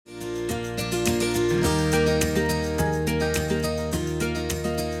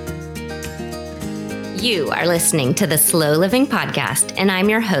You are listening to the Slow Living Podcast, and I'm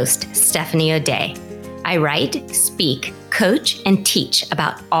your host, Stephanie O'Day. I write, speak, coach, and teach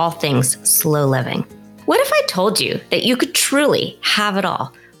about all things slow living. What if I told you that you could truly have it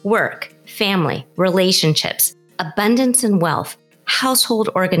all? Work, family, relationships, abundance and wealth, household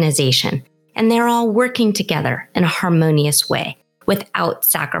organization, and they're all working together in a harmonious way without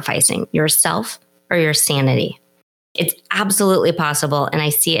sacrificing yourself or your sanity. It's absolutely possible, and I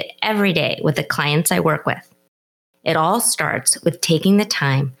see it every day with the clients I work with. It all starts with taking the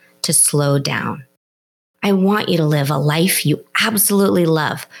time to slow down. I want you to live a life you absolutely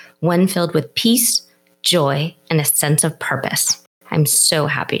love, one filled with peace, joy, and a sense of purpose. I'm so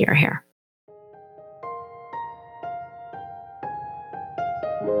happy you're here.